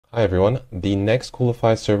Hi everyone, the next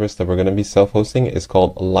Coolify service that we're going to be self-hosting is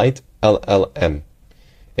called LLM.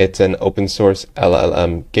 It's an open source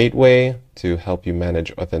LLM gateway to help you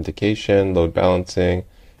manage authentication, load balancing,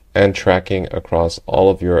 and tracking across all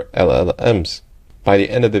of your LLMs. By the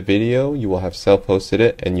end of the video, you will have self-hosted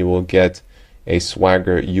it and you will get a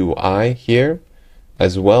Swagger UI here,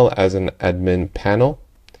 as well as an admin panel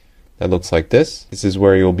that looks like this. This is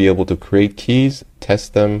where you'll be able to create keys,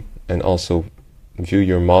 test them, and also view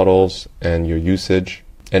your models and your usage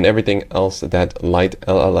and everything else that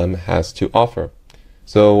LLM has to offer.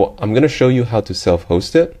 So I'm going to show you how to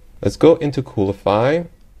self-host it. Let's go into Coolify,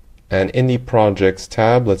 and in the projects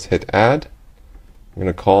tab, let's hit add. I'm going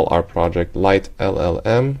to call our project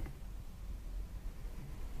LLM.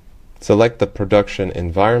 Select the production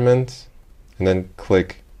environment and then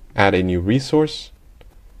click add a new resource.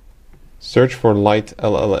 Search for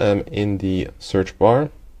LLM in the search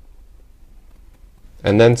bar.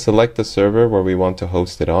 And then select the server where we want to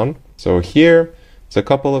host it on. So here, it's a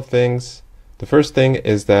couple of things. The first thing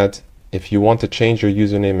is that if you want to change your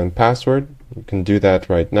username and password, you can do that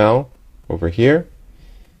right now over here.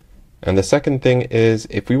 And the second thing is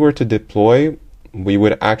if we were to deploy, we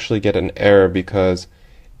would actually get an error because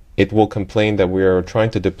it will complain that we are trying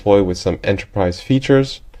to deploy with some enterprise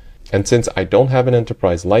features. And since I don't have an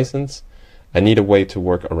enterprise license, I need a way to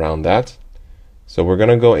work around that. So we're going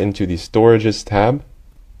to go into the storages tab.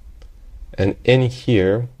 And in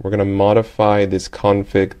here, we're going to modify this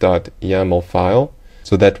config.yaml file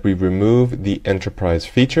so that we remove the enterprise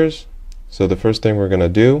features. So the first thing we're going to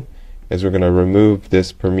do is we're going to remove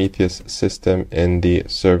this Prometheus system in the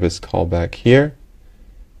service callback here.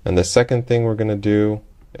 And the second thing we're going to do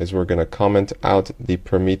is we're going to comment out the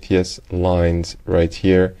Prometheus lines right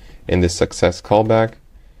here in the success callback.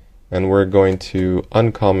 And we're going to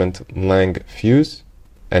uncomment lang fuse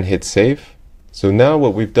and hit save. So now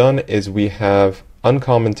what we've done is we have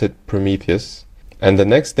uncommented Prometheus, and the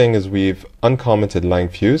next thing is we've uncommented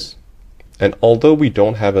langfuse. And although we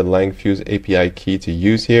don't have a langfuse API key to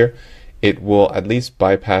use here, it will at least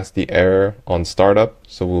bypass the error on startup,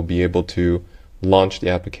 so we'll be able to launch the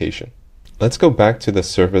application. Let's go back to the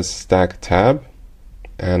service stack tab,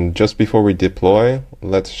 and just before we deploy,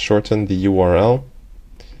 let's shorten the URL.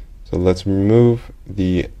 So let's remove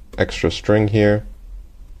the extra string here.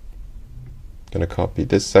 Going to copy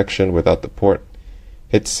this section without the port.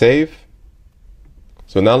 Hit save.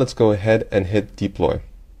 So now let's go ahead and hit deploy.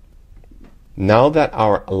 Now that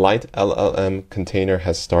our LLM container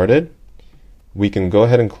has started, we can go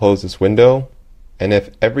ahead and close this window. And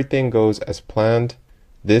if everything goes as planned,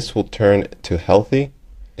 this will turn to healthy.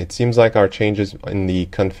 It seems like our changes in the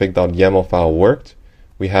config.yaml file worked.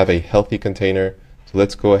 We have a healthy container. So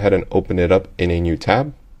let's go ahead and open it up in a new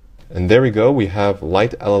tab. And there we go. We have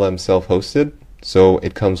LLM self-hosted. So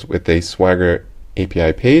it comes with a Swagger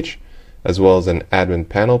API page, as well as an admin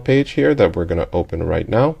panel page here that we're going to open right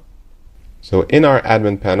now. So in our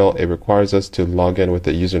admin panel, it requires us to log in with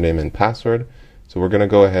the username and password. So we're going to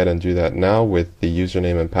go ahead and do that now with the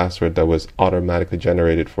username and password that was automatically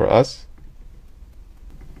generated for us.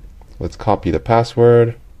 Let's copy the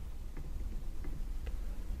password.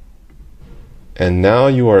 And now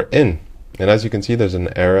you are in. And as you can see, there's an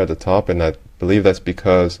error at the top, and I believe that's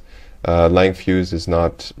because langfuse is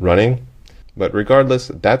not running. But regardless,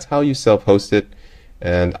 that's how you self-host it.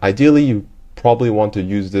 And ideally, you probably want to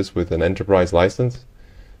use this with an enterprise license.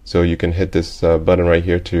 So you can hit this button right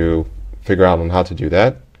here to figure out on how to do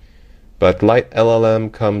that. But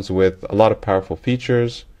LLM comes with a lot of powerful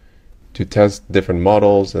features to test different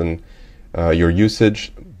models and your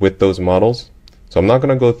usage with those models. So I'm not going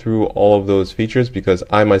to go through all of those features because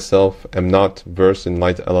I myself am not versed in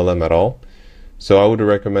LLM at all. So I would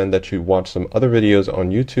recommend that you watch some other videos on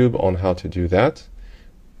YouTube on how to do that.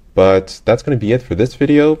 But that's going to be it for this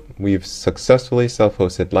video. We've successfully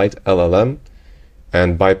self-hosted LLM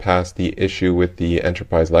and bypassed the issue with the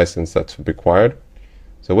enterprise license that's required.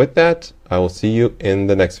 So with that, I will see you in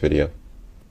the next video.